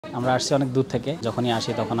আমরা আসছি অনেক দূর থেকে, যখনই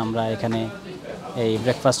আসি তখন আমরা এখানে এই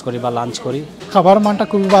ব্রেকফাস্ট করি বা লাঞ্চ করি। খাবার মানটা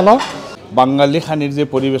খুবই ভালো। বাঙালি খানির যে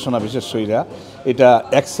পরিবেশনা বিশেষ কইরা এটা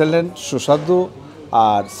এক্সেলেন্ট, সুস্বাদু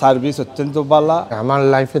আর সার্ভিস অত্যন্ত ভালো। আমার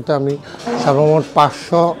লাইফে তো আমি সর্বমোট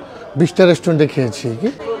 520টা রেস্টুরেন্টে খেয়েছি কি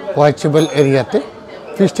হোয়াইটচেপল এরিয়াতে।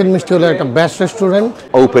 ফিশ এন্ড মিষ্টি হলো একটা best restaurant.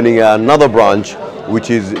 Opening another branch which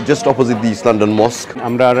is just opposite the East London Mosque.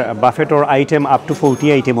 আমরা বাফেটর item up to 40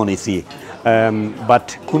 item অনেছি, but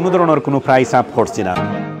কোনো ধরনের কোনো প্রাইস আপ করছি না।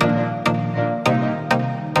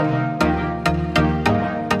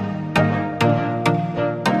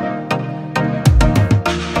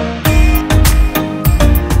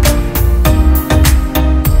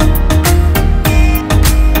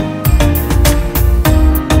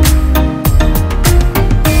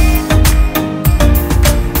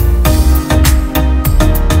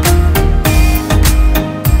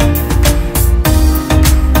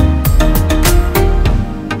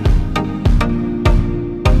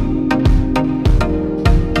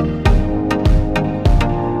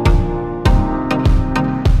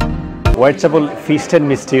 হোয়াইটচেপল ফিশ এন্ড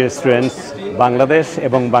মিষ্টি রেস্টুরেন্টস বাংলাদেশ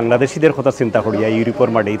এবং বাংলাদেশিদের কথা চিন্তা করিয়া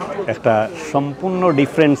ইউরোপের মাটিত একটা সম্পূর্ণ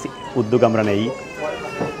ডিফারেন্স উদ্যোগ আমরা নেই।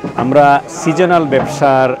 আমরা সিজনাল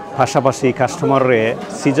ব্যবসার পাশাপাশি কাস্টমারে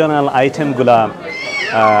সিজনাল আইটেমগুলা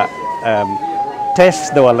টেস্ট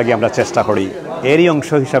দেওয়ার লাগে আমরা চেষ্টা করি। এরই অংশ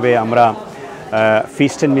হিসাবে আমরা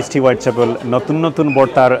ফিশ এন্ড মিষ্টি হোয়াইটচেপল নতুন নতুন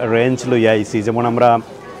ভর্তার রেঞ্জ লইয়া আইছি। যেমন আমরা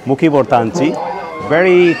মুখি ভর্তা আনছি,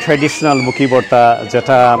 ভেরি ট্রেডিশনাল মুখি ভর্তা,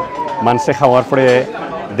 যেটা মানুষে খাওয়ার পরে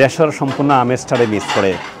দেশের সম্পূর্ণ আমেজটারে মিস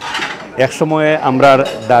করে। একসময়ে আমরা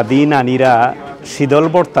দাদি নানিরা শীতল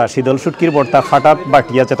ভর্তা, শীতল শুটকির ভর্তা ফাটাত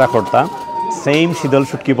বাটিয়া যেটা করতা, সেম শীতল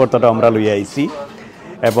শুটকি ভর্তাটা আমরা লইয়া আইছি।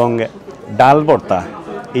 এবং ডাল ভর্তা,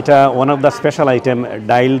 এটা one of the special item.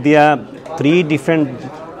 ডাইল দিয়া 3 ডিফারেন্ট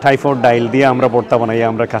টাইপ অফ ডাইল দিয়ে আমরা ভর্তা বানাই,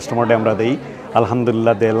 আমরা কাস্টমারদের আমরা দিই।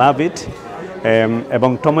 আলহামদুলিল্লাহ দে লাভ ইট। এবং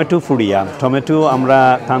টমেটো ফুড়িয়া, টমেটো আমরা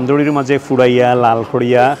তান্দুরির মাঝে ফুড়াইয়া লাল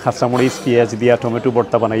করিয়া খাঁচামরিচ পেঁয়াজ দিয়া টমেটো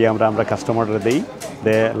ভর্তা বানাইয়া আমরা কাস্টমাররা দিই,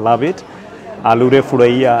 দে লাভ ইট। আলুরে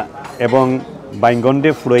ফুড়াইয়া এবং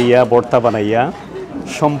বাইঙ্গনরে ফুড়াইয়া ভর্তা বানাইয়া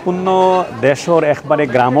সম্পূর্ণ দেশের একবারে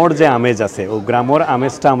গ্রামর যে আমেজ আছে, ও গ্রামর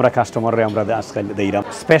আমেজটা আমরা কাস্টমাররে আমরা আজকাল দিইলাম।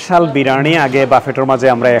 স্পেশাল বিরিয়ানি আগে বাফেটের মাঝে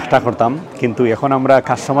আমরা একটা করতাম, কিন্তু এখন আমরা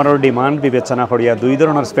কাস্টমারের ডিমান্ড বিবেচনা করিয়া 2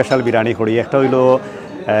 ধরনের স্পেশাল বিরিয়ানি করি। একটা হইলো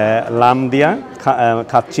লাম দিয়া,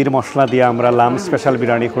 খাচ্চির মশলা দিয়া আমরা লাম স্পেশাল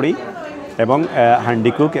বিরিয়ানি করি, এবং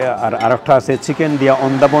হান্ডিকুক, আর আরেকটা আছে চিকেন দিয়া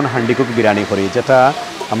অন্দাবন হান্ডিকুক বিরিয়ানি করি, যেটা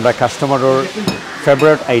আমরা কাস্টমারের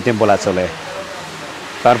ফেভারিট আইটেম বলা চলে।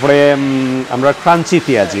 তারপরে আমরা ক্রাঞ্চি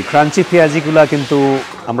পেঁয়াজিগুলা কিন্তু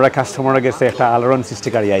আমরা কাস্টমারের কাছে একটা আলোড়ন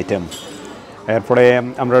সৃষ্টিকারী আইটেম। এরপরে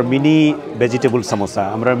আমরা mini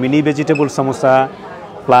vegetable samosa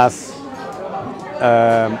plus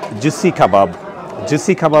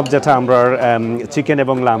juicy কাবাব, যেটা আমরা চিকেন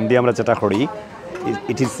এবং লাম দিয়ে আমরা যেটা করি,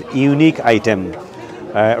 it is unique item.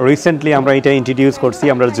 Recently আমরা এটা ইন্ট্রোডিউস করছি,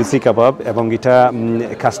 আমরা জুসি কাবাব, এবং এটা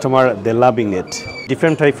customer they loving it.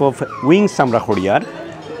 Different type of wings আমরা করি, আর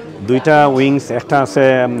 2টা উইংস, একটা আছে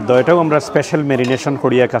দইটাও আমরা স্পেশাল ম্যারিনেশন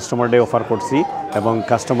করিয়া কাস্টমারডে অফার করছি, এবং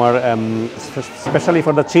customer specially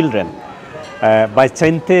for the children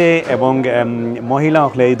বাচ্চাইনতে এবং মহিলা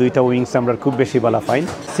হলে এই 2টা উইংস আমরা খুব বেশি ভালো পাই।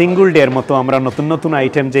 সিঙ্গল ডের মতো আমরা নতুন নতুন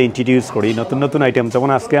আইটেম যে ইন্ট্রোডিউস করি, নতুন আইটেম, যেমন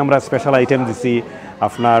আজকে আমরা স্পেশাল আইটেম দিছি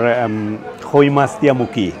আপনার খই মাছ দিয়া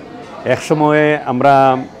মুখি। একসময়ে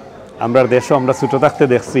আমরা দেশও আমরা ছোটো থাকতে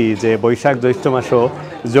দেখছি যে বৈশাখ জ্যৈষ্ঠ মাসও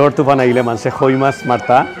জ্বর তুফান আইলে মানুষে খই মাছ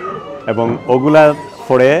মারতা, এবং ওগুলা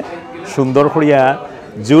পরে সুন্দর করিয়া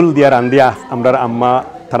জুল দিয়া রান্দিয়া আমরা আম্মা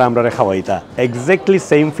তারা আমরা খাওয়াইতা। এক্স্যাক্টলি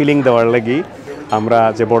সেম ফিলিং দেওয়ার লাগি আমরা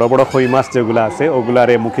যে বড় বড় খই মাছ যেগুলো আছে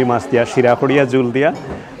ওগুলারে মুখি মাছ দিয়া শিরা করিয়া জুল দিয়া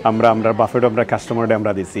আমরা বাফেট আমরা কাস্টমারদের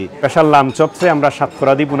আমরা দিছি। স্পেশাল লাম চপসে আমরা 7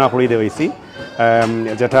 করা দিয়ে বুনা করি দেওয়াইছি,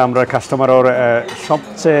 যেটা আমরা কাস্টমারের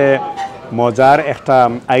সবচেয়ে মজার একটা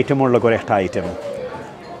আইটেমের লগর একটা আইটেম।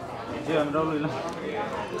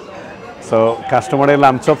 সো কাস্টমারের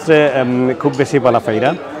লাম চপসে খুব বেশি পালা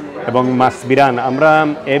পাইরা। এবং মাছ বিরান আমরা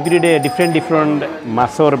এভরিডে ডিফারেন্ট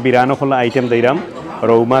মাছের বিরানো হলো আইটেম দিলাম।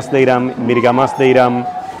 রৌ মাছ দিলাম, মির্গা মাছ দিলাম,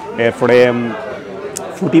 এরপরে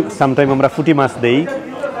সামটাইম আমরা ফুটি মাছ দিই।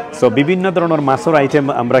 সো বিভিন্ন ধরনের মাছের আইটেম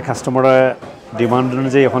আমরা কাস্টমারের ডিমান্ড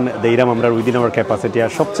অনুযায়ী এখন দিলাম আমরা উইদিন আওয়ার ক্যাপাসিটি।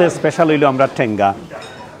 আর সবচেয়ে স্পেশাল হইল আমরা ঠেঙ্গা,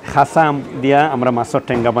 খাসা দিয়া আমরা মাছের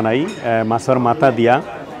ঠেঙ্গা বানাই, মাছের মাথা দিয়া,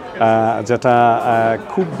 যেটা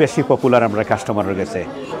খুব বেশি পপুলার আমরা কাস্টমারের কাছে।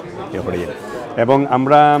 এবং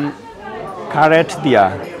আমরা কারেট দিয়া,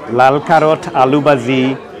 লাল কারট, আলু ভাজি,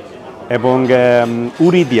 এবং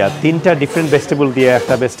উড়ি দিয়া 3টা ডিফারেন্ট ভেজিটেবল দিয়ে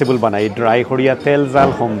একটা ভেজিটেবল বানাই, ড্রাই করিয়া তেল জাল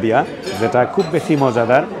হোম দিয়া, যেটা খুব বেশি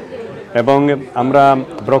মজাদার। এবং আমরা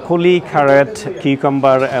ব্রকলি, ক্যারেট,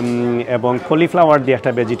 কিউকাম্বার এবং কলিফ্লাওয়ার দিয়ে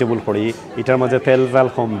একটা ভেজিটেবল করি, এটার মধ্যে তেল জাল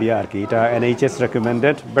হোম দিয়া আর কি। এটা NHS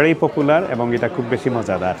রেকমেন্ডেড, ভেরি পপুলার এবং এটা খুব বেশি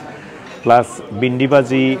মজাদার। প্লাস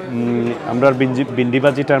বিন্ডিবাজি, আমরা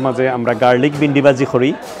বিন্ডিবাজিটার মাঝে আমরা গার্লিক বিন্ডিবাজি করি।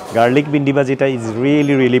 Garlic বিন্ডিবাজিটা is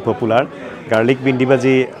really popular. Garlic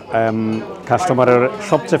বিন্ডিবাজি কাস্টমারের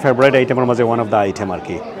সবচেয়ে ফেভারিট আইটেমের মাঝে ওয়ান অফ দ্য আইটেম আর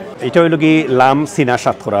কি। এটা হইল কি লাম সিনা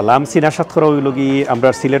সাতখরা। লাম সিনা সাতখরা হইল কি আমরা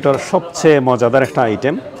সিলেটের সবচেয়ে মজাদার একটা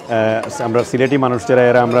আইটেম। আমরা সিলেটি মানুষ যারা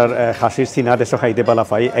এরা আমরা খাসির সিনা দেশও খাইতে পালা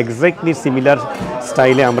পাই, এক্স্যাক্টলি সিমিলার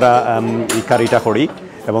স্টাইলে আমরা এই কারিটা করি।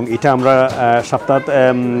 এবং এটা আমরা সপ্তাহে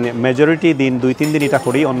মেজরিটি দিন 2-3 দিন এটা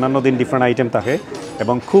করি, অন্যান্য দিন ডিফারেন্ট আইটেম থাকে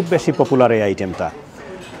এবং খুব বেশি পপুলার এই আইটেমটা।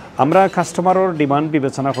 আমরা কাস্টমারের ডিমান্ড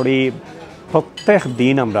বিবেচনা করি, প্রত্যেক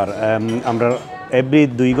দিন আমরা এভরি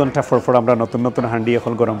 2 ঘন্টা পর আমরা নতুন হান্ডি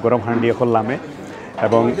এখন গরম হান্ডি এখন লামে,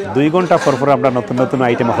 এবং 2 ঘন্টা পর আমরা নতুন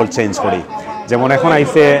আইটেম এখন চেঞ্জ করি। যেমন এখন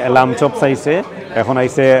আইছে লাম চপস আইছে, এখন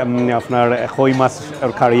আইছে আপনার কই মাছ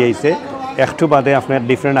কারি আইছে, একটু বাদে আপনার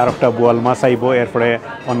ডিফারেন্ট আর একটা বোয়াল মাছ আইব, এরপরে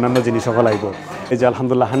অন্যান্য জিনিস সকল আইব। এই যে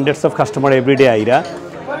আলহামদুলিল্লাহ হান্ড্রেডস অফ কাস্টমার এভরিডে আইরা।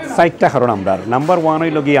 4টা কারণ আমরা, নাম্বার 1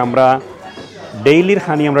 হইল কি আমরা ডেইলির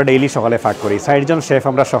হানি আমরা ডেইলি সকালে ফাঁক করি। 4 জন শেফ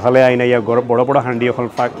আমরা সকালে আইনাইয়া বড় হান্ডি এখন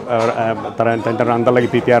ফাঁক তারা রান্নার লাগে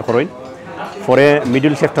প্রিপেয়ার করেন। পরে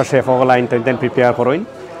মিডল শেফটা শেফ সকল আইন প্রিপেয়ার করেন।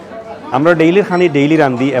 আমরা ডেইলির হানি ডেইলি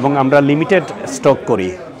রান্ধি এবং আমরা লিমিটেড স্টক করি।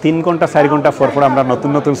 3 ঘন্টা 4 ঘন্টা পর আমরা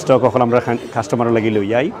নতুন স্টক এখন আমরা কাস্টমারের লাগি লই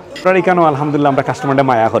যাই। আপনার এখানেও আলহামদুলিল্লাহ আমরা কাস্টমারদের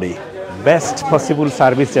মায়া করি। বেস্ট পসিবল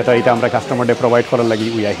সার্ভিস যেটা এটা আমরা কাস্টমারদের প্রোভাইড করার লাগি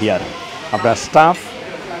উই আর হিয়ার। আমরা স্টাফ,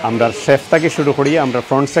 আমরা শেফ থেকে শুরু করি, আমরা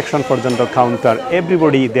ফ্রন্ট সেকশন পর্যন্ত counter,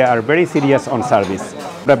 everybody they are very serious on service.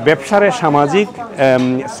 আমরা ব্যবসারে সামাজিক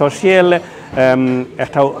সোশিয়াল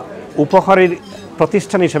একটা উপকারীর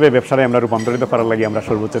প্রতিষ্ঠান হিসেবে ব্যবসারে আমরা রূপান্তরিত করার লাগে আমরা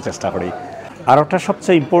সর্বোচ্চ চেষ্টা করি। আর একটা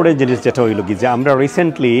সবচেয়ে ইম্পর্টেন্ট জিনিস যেটা হইল কি যে আমরা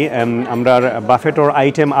রিসেন্টলি আমরা বাফেটর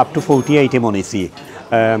item up to 40 item আনিছি,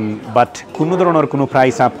 but কোনো ধরনের কোনো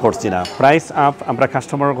প্রাইস আপ করছি না। প্রাইস আপ আমরা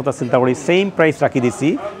কাস্টমারের কথা চিন্তা করি, সেম প্রাইস রাখি দিছি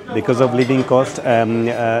বিকজ অফ লিভিং কস্ট,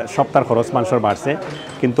 সপ্তাহের খরচ মানুষের বাড়ছে,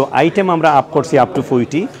 কিন্তু আইটেম আমরা আপ করছি আপ টু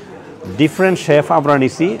 40। ডিফারেন্ট শেফ আমরা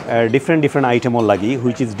নিছি, ডিফারেন্ট আইটেমও লাগি,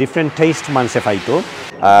 হুইচ ইজ ডিফারেন্ট টেস্ট মানুষে পাইতো।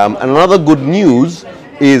 And another good news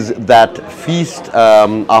is that Feast,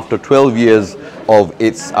 after 12 years of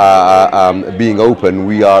its being open,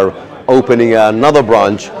 we are opening another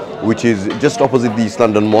branch which is just opposite the East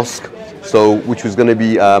London Mosque, which was going to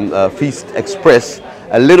be Feast Express,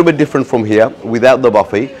 a little bit different from here, without the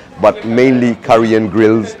buffet, but mainly curry and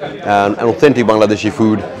grills and authentic Bangladeshi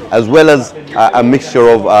food, as well as a mixture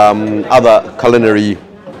of other culinary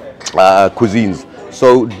cuisines. So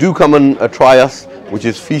do come and try us, which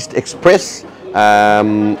is Feast Express,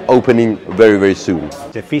 opening very soon.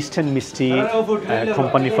 যে feast and মিষ্টি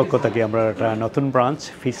কোম্পানির পক্ষ থেকে আমরা একটা নতুন branch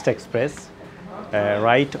feast express,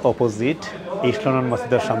 right opposite east London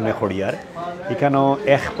মসজিদের সামনে খড়িয়ার। এখানেও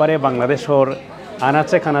একবারে বাংলাদেশের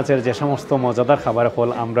আনাচে কানাচের যে সমস্ত মজাদার খাবার ফল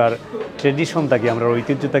আমরা ট্রেডিশন থাকি, আমরা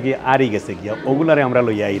ঐতিহ্য থাকি আরই গেছে গিয়া, ওগুলারে আমরা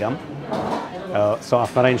লইয়া আইরাম। সো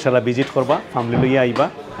আপনারা ইনশাল্লাহ ভিজিট করবা, ফ্যামিলি লইয়া আইবা।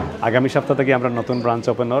 আগামী সপ্তাহ থেকে আমরা নতুন ব্রাঞ্চ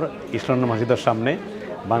ওপেনর ইস্ট লন্ডন মসজিদের সামনে,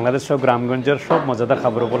 বাংলাদেশ সব গ্রামগঞ্জের সব মজাদার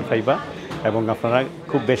খাবার উপর খাইবা এবং আপনারা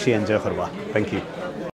খুব বেশি এনজয় করবা। Thank you.